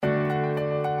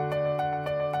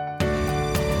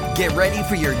Get ready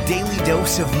for your daily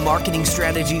dose of marketing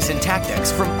strategies and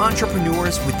tactics from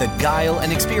entrepreneurs with the guile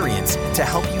and experience to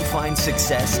help you find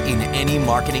success in any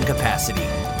marketing capacity.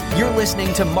 You're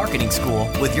listening to Marketing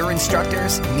School with your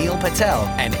instructors, Neil Patel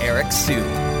and Eric Siu.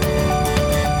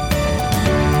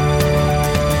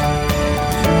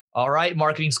 All right,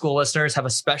 Marketing School listeners, have a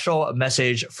special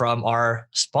message from our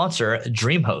sponsor,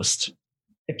 DreamHost.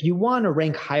 If you want to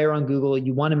rank higher on Google,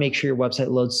 you want to make sure your website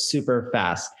loads super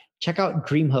fast. Check out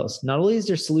DreamHost. Not only is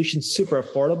their solution super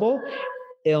affordable,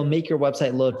 it'll make your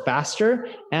website load faster,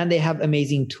 and they have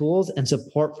amazing tools and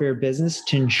support for your business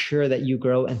to ensure that you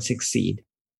grow and succeed.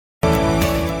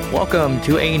 Welcome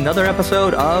to another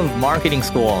episode of Marketing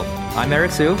School. I'm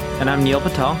Eric Siu. And I'm Neil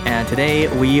Patel. And today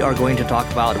we are going to talk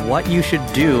about what you should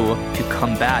do to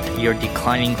combat your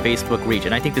declining Facebook reach.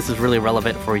 And I think this is really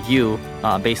relevant for you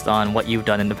based on what you've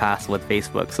done in the past with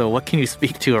Facebook. So what can you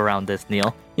speak to around this,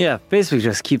 Neil? Yeah, Facebook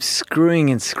just keeps screwing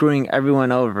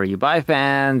everyone over. You buy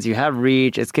fans, you have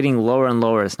reach, it's getting lower and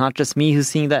lower. It's not just me who's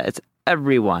seeing that, it's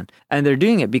everyone. And they're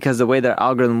doing it because the way their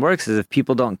algorithm works is if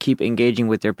people don't keep engaging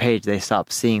with your page, they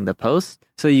stop seeing the post.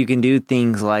 So you can do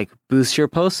things like boost your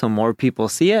post so more people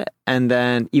see it. And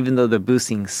then even though the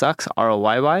boosting sucks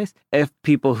ROI-wise, if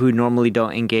people who normally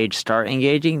don't engage start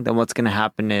engaging, then what's going to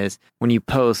happen is when you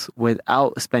post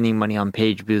without spending money on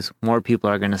page boost, more people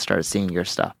are going to start seeing your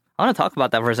stuff. I want to talk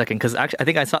about that for a second because actually I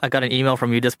think I got an email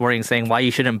from you this morning saying why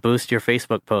you shouldn't boost your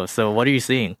Facebook post. So what are you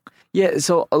seeing? Yeah,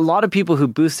 so a lot of people who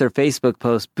boost their Facebook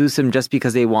posts boost them just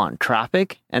because they want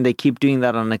traffic and they keep doing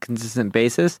that on a consistent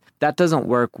basis. That doesn't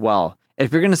work well.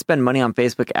 If you're going to spend money on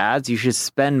Facebook ads, you should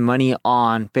spend money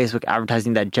on Facebook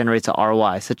advertising that generates a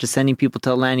ROI, such as sending people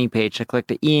to a landing page to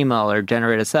collect an email or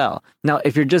generate a sale. Now,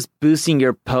 if you're just boosting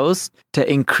your posts to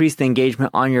increase the engagement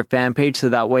on your fan page so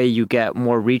that way you get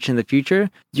more reach in the future,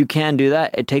 you can do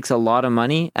that. It takes a lot of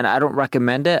money, and I don't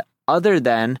recommend it other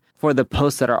than for the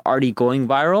posts that are already going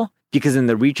viral, because then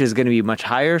the reach is going to be much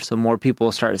higher, so more people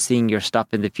will start seeing your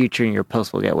stuff in the future and your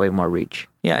posts will get way more reach.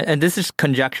 Yeah, and this is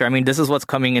conjecture. I mean, this is what's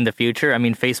coming in the future. I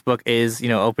mean, Facebook is,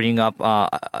 opening up,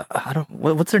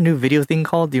 what's their new video thing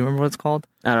called? Do you remember what it's called?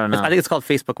 I don't know. I think it's called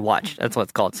Facebook Watch. That's what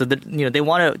it's called. So, they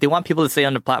want people to stay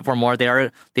on the platform more. They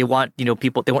want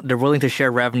people, they're willing to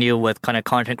share revenue with kind of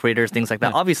content creators, things like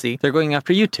that. Yeah. Obviously. They're going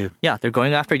after YouTube. Yeah, they're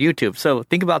going after YouTube. So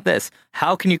think about this.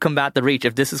 How can you combat the reach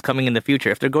if this is coming in the future?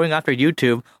 If they're going after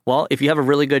YouTube, well, if you have a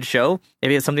really good show, if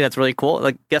you have something that's really cool,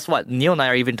 like guess what? Neil and I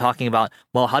are even talking about,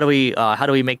 well, how do we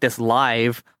make this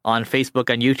live on Facebook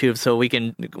and YouTube so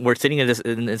we're sitting in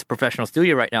this professional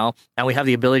studio right now and we have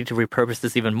the ability to repurpose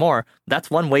this even more.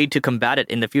 That's one way to combat it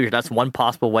in the future. That's one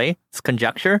possible way. It's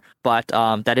conjecture, but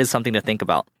that is something to think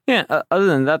about. Yeah, other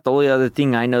than that, the only other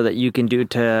thing I know that you can do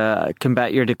to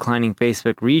combat your declining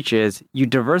Facebook reach is you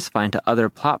diversify into other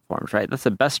platforms, right? That's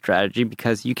the best strategy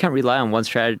because you can't rely on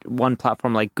one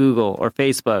platform like Google or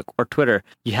Facebook or Twitter.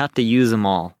 You have to use them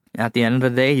all. At the end of the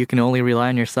day, you can only rely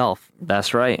on yourself.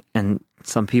 That's right. And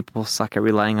some people suck at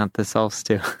relying on themselves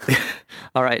too.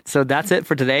 All right. So that's it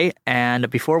for today. And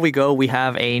before we go, we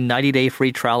have a 90-day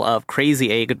free trial of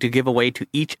Crazy Egg to give away to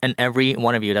each and every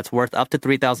one of you. That's worth up to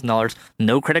 $3,000.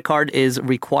 No credit card is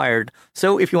required.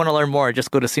 So if you want to learn more,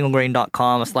 just go to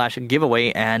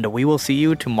singlegrain.com/giveaway and we will see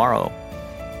you tomorrow.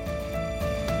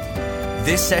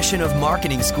 This session of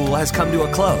Marketing School has come to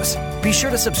a close. Be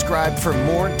sure to subscribe for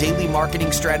more daily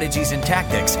marketing strategies and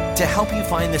tactics to help you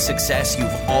find the success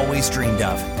you've always dreamed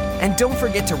of. And don't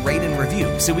forget to rate and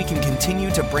review so we can continue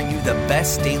to bring you the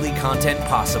best daily content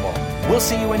possible. We'll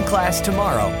see you in class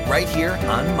tomorrow, right here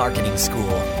on Marketing School.